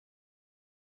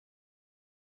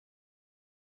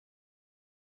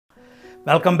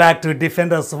Welcome back to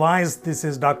Defender's Voice. This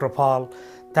is Dr. Paul.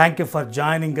 Thank you for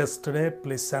joining us today.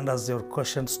 Please send us your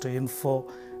questions to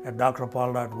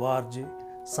info@drpaul.org.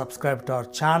 Subscribe to our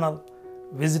channel.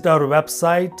 Visit our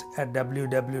website at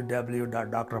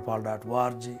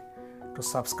www.drpaul.org to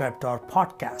subscribe to our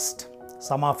podcast.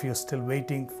 Some of you are still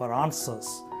waiting for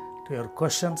answers to your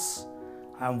questions.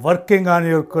 I'm working on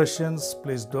your questions.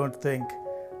 Please don't think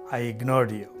I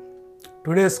ignored you.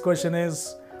 Today's question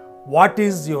is, what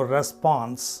is your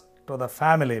response to The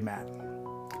Family Man?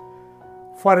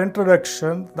 For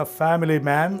introduction, The Family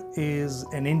Man is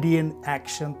an Indian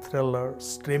action thriller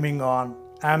streaming on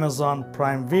Amazon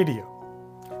Prime Video.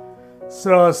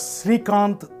 So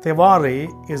Srikanth Tiwari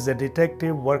is a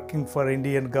detective working for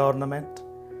Indian government.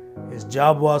 His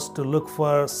job was to look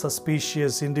for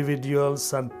suspicious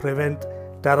individuals and prevent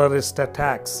terrorist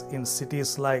attacks in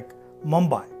cities like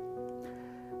Mumbai.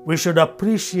 We should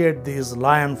appreciate these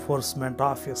law enforcement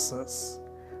officers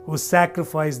who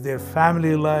sacrifice their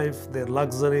family life, their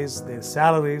luxuries, their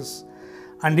salaries,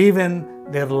 and even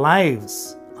their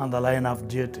lives on the line of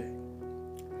duty.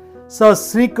 So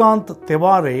Srikanth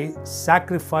Tiwari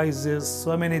sacrifices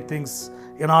so many things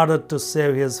in order to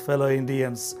save his fellow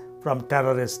Indians from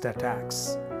terrorist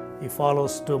attacks. He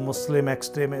follows two Muslim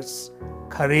extremists,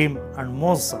 Karim and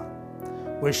Musa.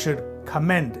 We should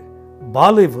commend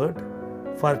Bollywood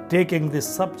for taking this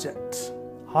subject.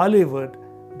 Hollywood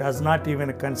does not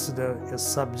even consider a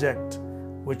subject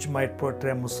which might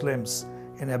portray Muslims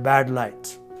in a bad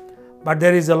light. But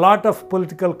there is a lot of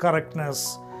political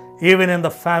correctness even in The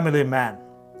Family Man.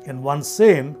 In one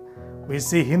scene, we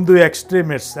see Hindu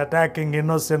extremists attacking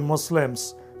innocent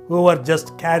Muslims who were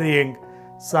just carrying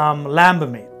some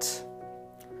lamb meat.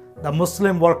 The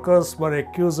Muslim workers were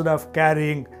accused of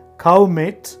carrying cow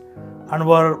meat and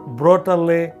were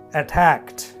brutally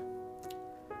attacked.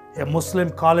 A Muslim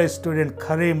college student,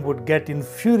 Karim, would get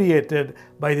infuriated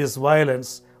by this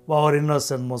violence over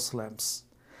innocent Muslims.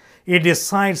 He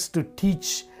decides to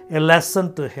teach a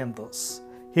lesson to Hindus.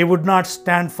 He would not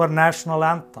stand for national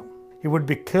anthem. He would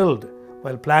be killed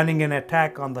while planning an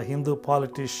attack on the Hindu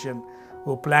politician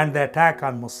who planned the attack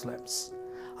on Muslims.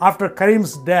 After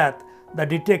Karim's death, the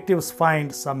detectives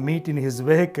find some meat in his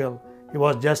vehicle. He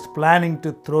was just planning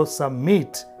to throw some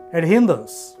meat at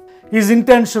Hindus. His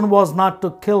intention was not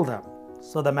to kill them.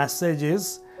 So the message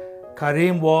is,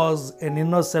 Karim was an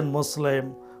innocent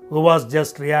Muslim who was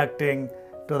just reacting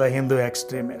to the Hindu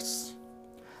extremists.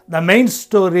 The main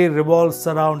story revolves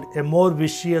around a more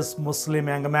vicious Muslim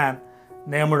young man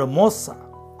named Musa,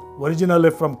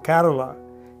 originally from Kerala.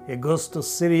 He goes to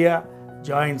Syria,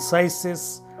 joins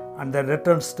ISIS, and then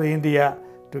returns to India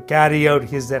to carry out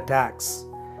his attacks.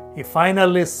 He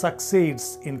finally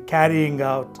succeeds in carrying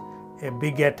out a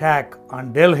big attack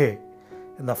on Delhi.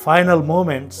 In the final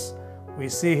moments, we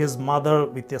see his mother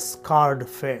with a scarred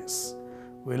face.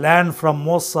 We learn from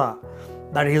Musa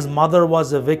that his mother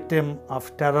was a victim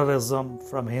of terrorism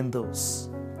from Hindus.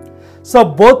 So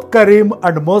both Karim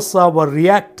and Musa were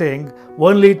reacting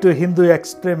only to Hindu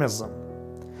extremism.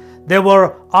 They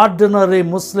were ordinary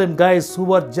Muslim guys who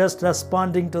were just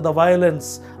responding to the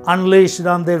violence unleashed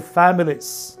on their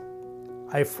families.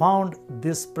 I found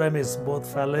this premise both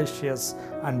fallacious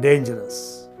and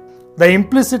dangerous. The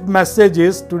implicit message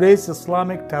is today's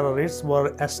Islamic terrorists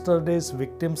were yesterday's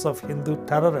victims of Hindu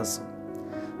terrorism.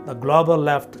 The global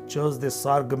left chose this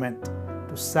argument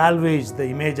to salvage the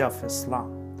image of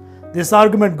Islam. This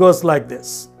argument goes like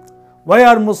this. Why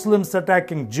are Muslims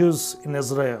attacking Jews in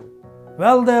Israel?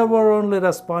 Well, they were only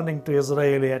responding to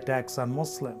Israeli attacks on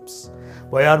Muslims.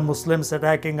 Why are Muslims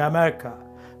attacking America?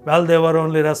 Well, they were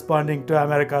only responding to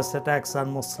America's attacks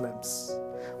on Muslims.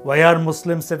 Why are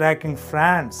Muslims attacking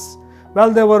France?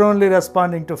 Well, they were only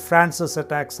responding to France's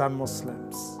attacks on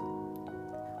Muslims.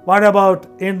 What about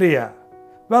India?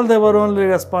 Well, they were only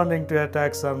responding to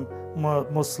attacks on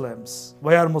Muslims.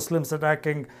 Why are Muslims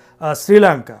attacking Sri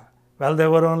Lanka? Well, they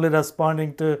were only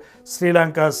responding to Sri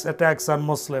Lanka's attacks on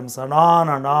Muslims, and on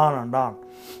and on and on.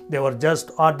 They were just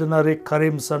ordinary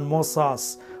Karims and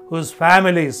Musas whose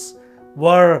families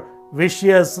were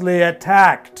viciously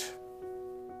attacked.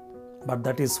 But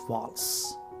that is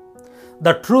false.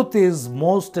 The truth is,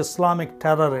 most Islamic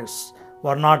terrorists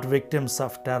were not victims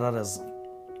of terrorism.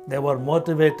 They were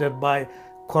motivated by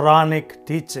Quranic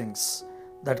teachings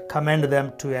that commend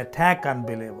them to attack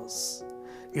unbelievers.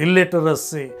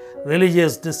 Illiteracy,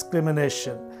 religious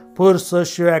discrimination, poor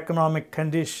socioeconomic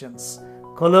conditions,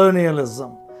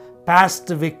 colonialism, past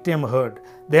victimhood,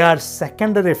 they are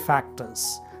secondary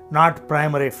factors, not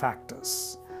primary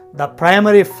factors. The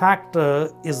primary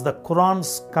factor is the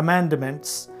Quran's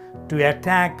commandments to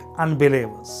attack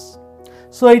unbelievers.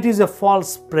 So it is a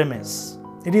false premise.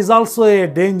 It is also a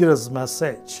dangerous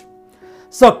message.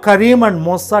 So Karim and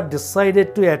Musa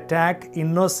decided to attack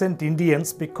innocent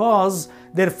Indians because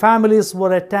their families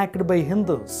were attacked by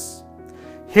Hindus.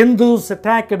 Hindus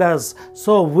attacked us,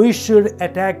 so we should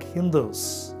attack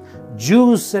Hindus.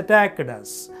 Jews attacked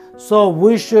us, so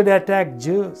we should attack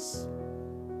Jews.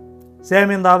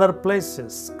 Same in the other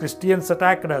places. Christians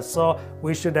attacked us, so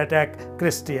we should attack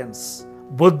Christians.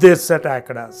 Buddhists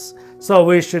attacked us, so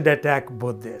we should attack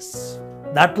Buddhists.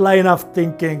 That line of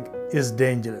thinking is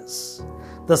dangerous.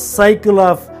 The cycle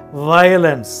of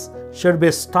violence should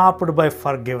be stopped by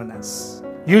forgiveness.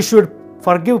 You should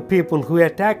forgive people who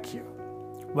attack you.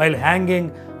 While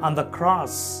hanging on the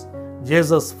cross,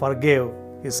 Jesus forgave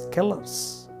his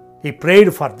killers. He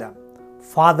prayed for them.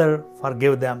 Father,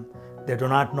 forgive them. They do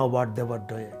not know what they were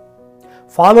doing.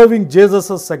 Following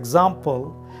Jesus'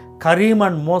 example, Karim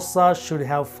and Musa should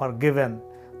have forgiven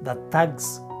the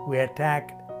thugs who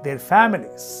attacked their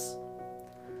families.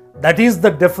 That is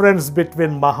the difference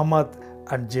between Muhammad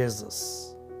and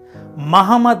Jesus.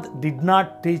 Muhammad did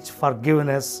not teach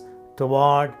forgiveness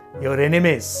toward your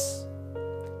enemies,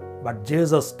 but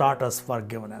Jesus taught us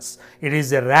forgiveness. It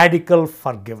is a radical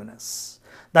forgiveness,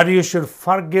 that you should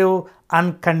forgive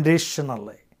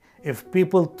unconditionally. If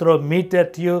people throw meat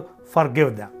at you,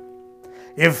 forgive them.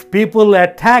 If people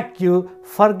attack you,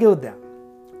 forgive them.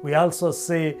 We also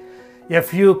see a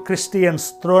few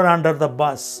Christians thrown under the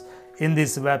bus in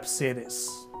this web series.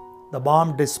 The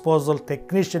bomb disposal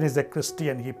technician is a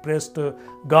Christian. He prays to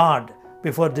God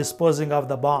before disposing of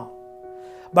the bomb.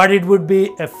 But it would be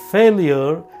a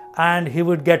failure and he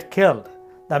would get killed.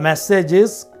 The message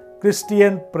is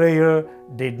Christian prayer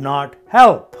did not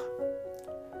help.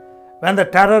 When the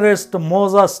terrorist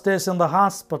Musa stays in the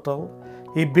hospital,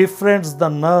 he befriends the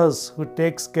nurse who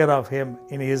takes care of him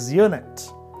in his unit.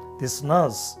 This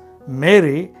nurse,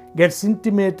 Mary, gets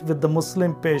intimate with the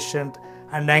Muslim patient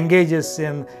and engages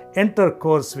in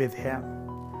intercourse with him.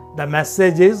 The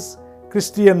message is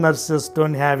Christian nurses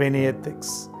don't have any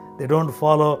ethics. They don't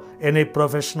follow any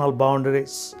professional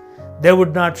boundaries. They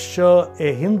would not show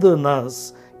a Hindu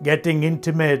nurse getting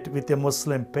intimate with a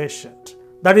Muslim patient.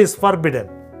 That is forbidden.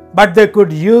 But they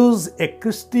could use a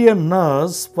Christian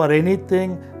nurse for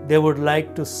anything they would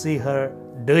like to see her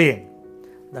doing.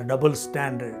 The double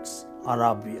standards are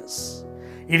obvious.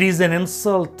 It is an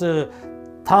insult to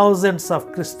thousands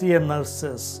of Christian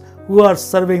nurses who are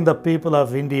serving the people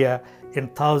of India in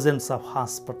thousands of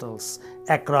hospitals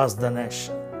across the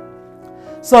nation.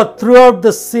 So throughout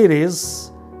the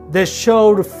series, they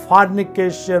showed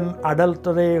fornication,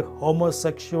 adultery,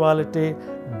 homosexuality,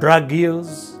 drug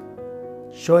use.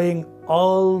 Showing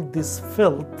all this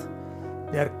filth,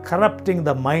 they are corrupting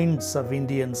the minds of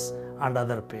Indians and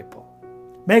other people.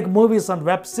 Make movies and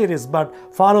web series, but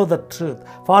follow the truth.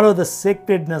 Follow the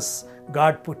sacredness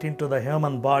God put into the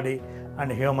human body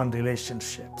and human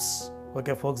relationships.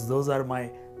 Okay, folks, those are my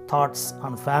thoughts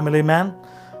on Family Man.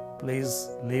 Please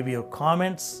leave your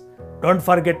comments. Don't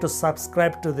forget to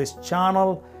subscribe to this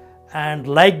channel and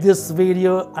like this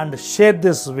video and share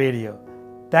this video.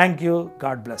 Thank you.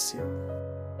 God bless you.